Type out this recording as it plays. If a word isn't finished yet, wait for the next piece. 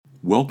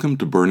Welcome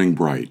to Burning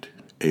Bright,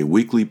 a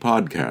weekly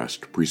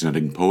podcast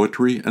presenting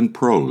poetry and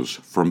prose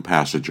from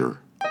Passager.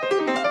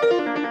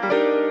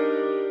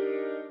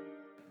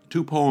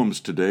 Two poems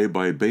today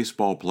by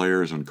baseball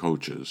players and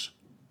coaches.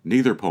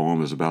 Neither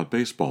poem is about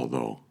baseball,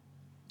 though.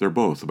 They're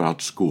both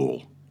about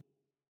school.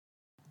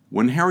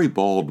 When Harry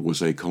Bald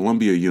was a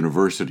Columbia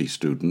University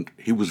student,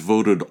 he was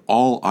voted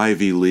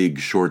All-Ivy League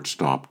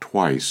shortstop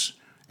twice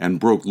and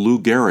broke Lou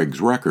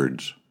Gehrig's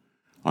records.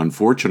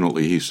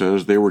 Unfortunately, he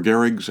says they were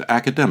Gehrig's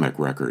academic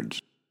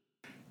records.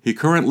 He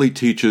currently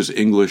teaches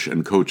English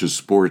and coaches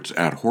sports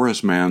at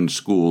Horace Mann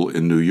School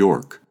in New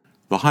York,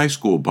 the high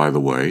school, by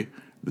the way,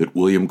 that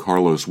William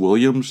Carlos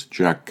Williams,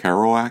 Jack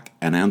Kerouac,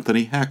 and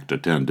Anthony Hecht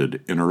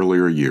attended in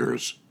earlier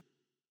years.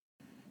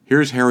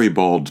 Here's Harry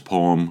Bald's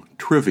poem,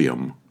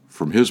 Trivium,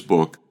 from his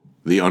book,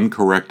 The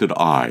Uncorrected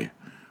Eye,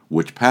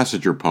 which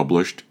Passager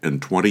published in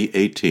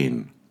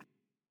 2018.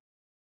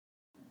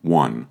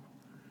 1.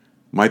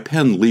 My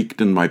pen leaked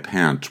in my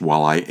pants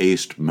while I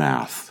aced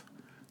math.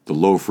 The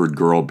loafered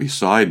girl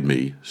beside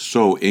me,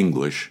 so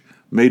English,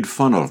 made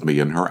fun of me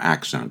in her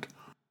accent.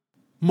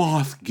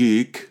 "Moth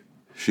geek,"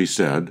 she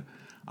said.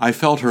 I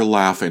felt her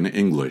laugh in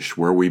English,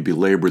 where we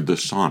belabored the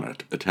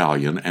sonnet,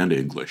 Italian and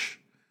English.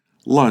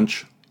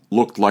 Lunch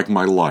looked like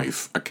my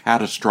life, a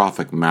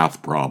catastrophic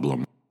math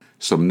problem,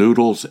 some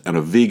noodles and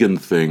a vegan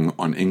thing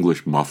on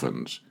English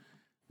muffins.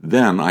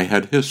 Then I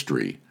had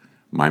history.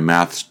 My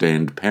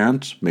math-stained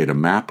pants made a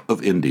map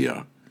of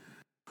India.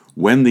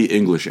 When the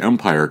English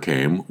Empire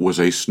came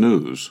was a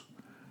snooze.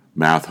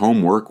 Math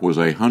homework was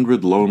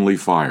 100 lonely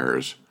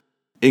fires.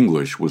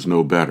 English was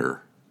no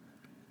better.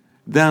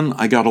 Then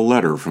I got a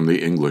letter from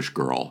the English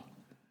girl.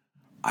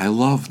 I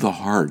love the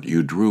heart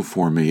you drew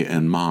for me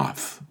in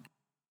math.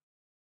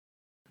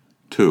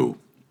 2.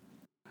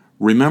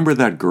 Remember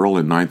that girl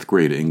in 9th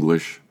grade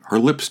English? Her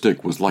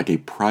lipstick was like a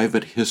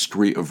private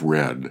history of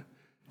red.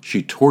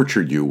 She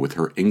tortured you with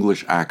her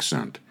English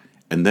accent,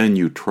 and then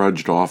you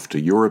trudged off to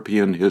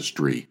European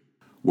history,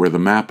 where the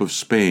map of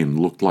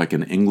Spain looked like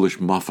an English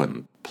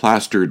muffin,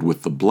 plastered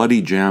with the bloody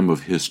jam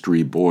of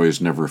history boys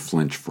never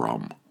flinch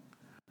from.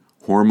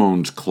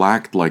 Hormones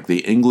clacked like the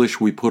English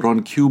we put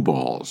on cue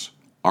balls,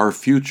 our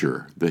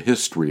future, the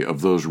history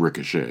of those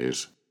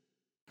ricochets.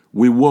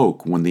 We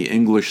woke when the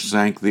English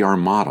sank the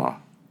Armada.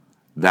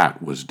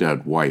 That was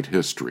dead white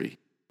history.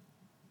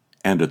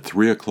 And at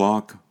 3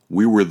 o'clock,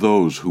 we were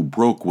those who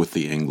broke with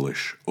the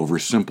English over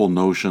simple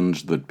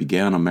notions that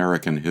began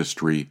American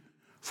history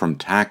from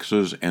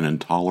taxes and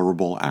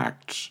intolerable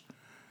acts.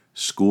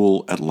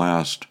 School at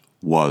last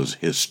was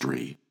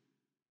history.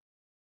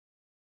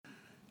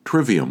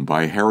 Trivium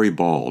by Harry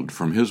Bald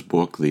from his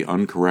book The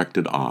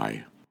Uncorrected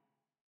Eye.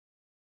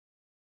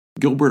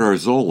 Gilbert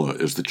Arzola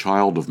is the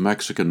child of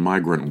Mexican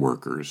migrant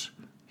workers.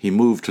 He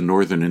moved to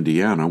northern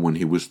Indiana when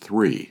he was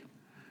 3.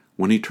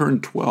 When he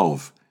turned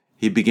 12,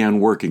 he began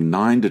working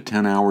 9 to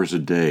 10 hours a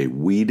day,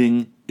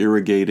 weeding,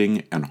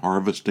 irrigating, and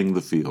harvesting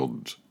the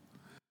fields.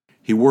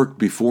 He worked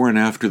before and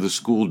after the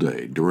school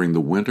day, during the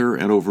winter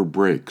and over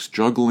breaks,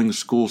 juggling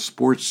school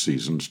sports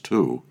seasons,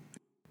 too.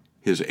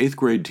 His 8th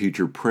grade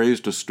teacher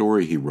praised a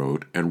story he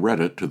wrote and read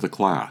it to the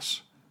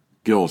class.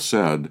 Gil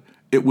said,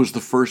 "It was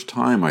the first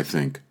time, I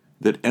think,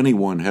 that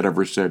anyone had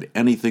ever said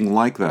anything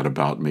like that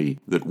about me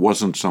that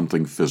wasn't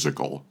something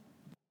physical."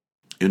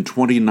 In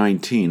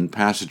 2019,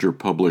 Passager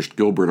published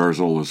Gilbert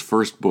Arzola's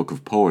first book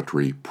of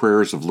poetry,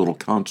 Prayers of Little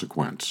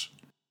Consequence.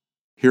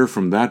 Here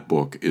from that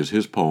book is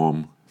his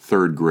poem,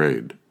 3rd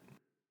Grade.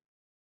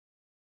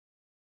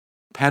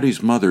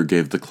 Patty's mother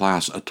gave the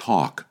class a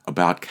talk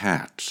about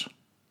cats,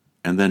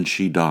 and then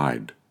she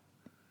died.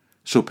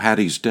 So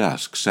Patty's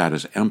desk sat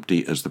as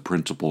empty as the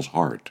principal's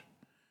heart,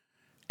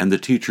 and the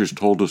teachers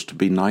told us to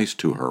be nice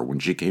to her when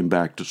she came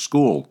back to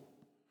school.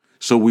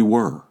 So we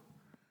were.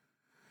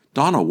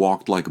 Donna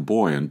walked like a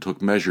boy and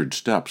took measured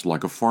steps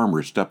like a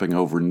farmer stepping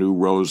over new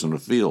rows in a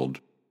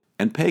field,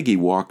 and Peggy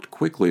walked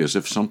quickly as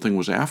if something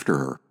was after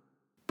her.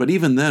 But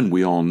even then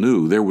we all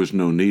knew there was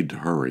no need to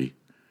hurry.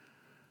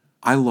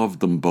 I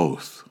loved them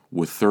both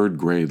with 3rd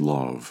grade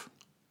love,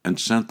 and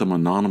sent them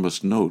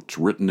anonymous notes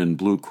written in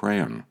blue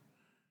crayon.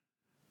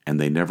 And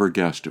they never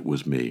guessed it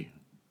was me.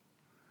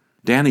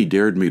 Danny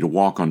dared me to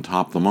walk on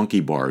top of the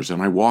monkey bars,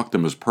 and I walked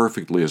them as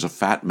perfectly as a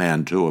fat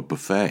man to a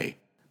buffet.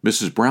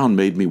 Mrs. Brown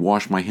made me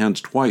wash my hands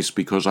twice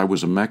because I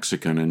was a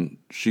Mexican, and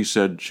she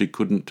said she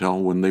couldn't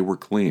tell when they were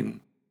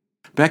clean.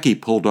 Becky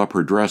pulled up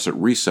her dress at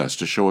recess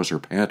to show us her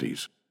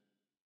panties.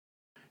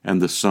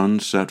 And the sun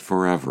set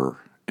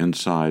forever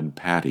inside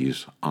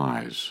Patty's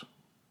eyes.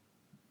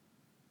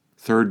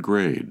 3rd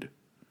grade.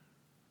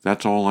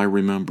 That's all I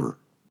remember.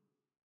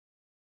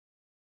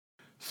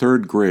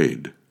 3rd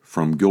Grade,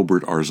 from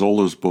Gilbert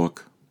Arzola's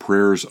book,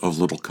 Prayers of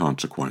Little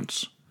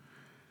Consequence.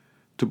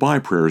 To buy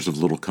Prayers of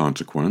Little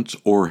Consequence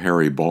or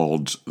Harry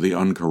Bald's The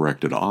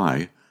Uncorrected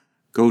Eye,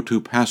 go to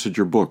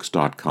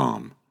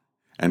PassagerBooks.com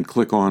and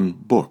click on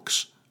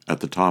Books at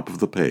the top of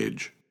the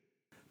page.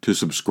 To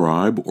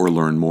subscribe or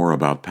learn more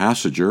about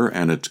Passager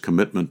and its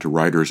commitment to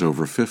writers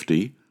over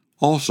 50,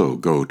 also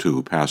go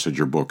to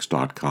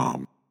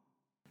PassagerBooks.com.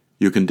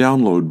 You can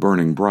download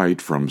Burning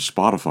Bright from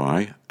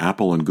Spotify,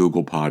 Apple and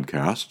Google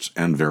Podcasts,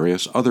 and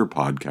various other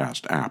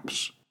podcast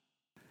apps.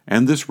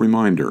 And this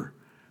reminder,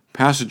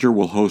 Passager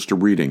will host a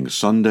reading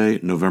Sunday,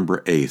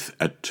 November 8th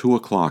at 2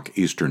 o'clock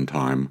Eastern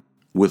Time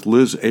with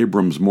Liz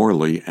Abrams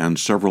Morley and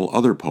several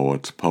other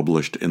poets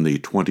published in the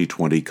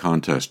 2020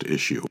 contest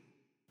issue.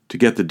 To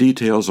get the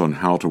details on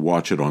how to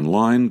watch it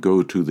online,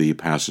 go to the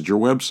Passager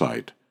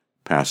website,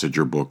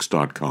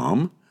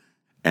 passagerbooks.com,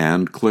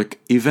 and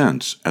click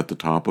Events at the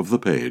top of the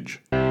page.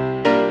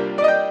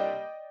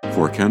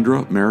 For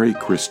Kendra, Mary,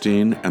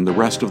 Christine, and the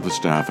rest of the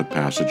staff at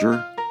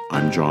Passager,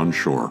 I'm John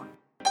Shore.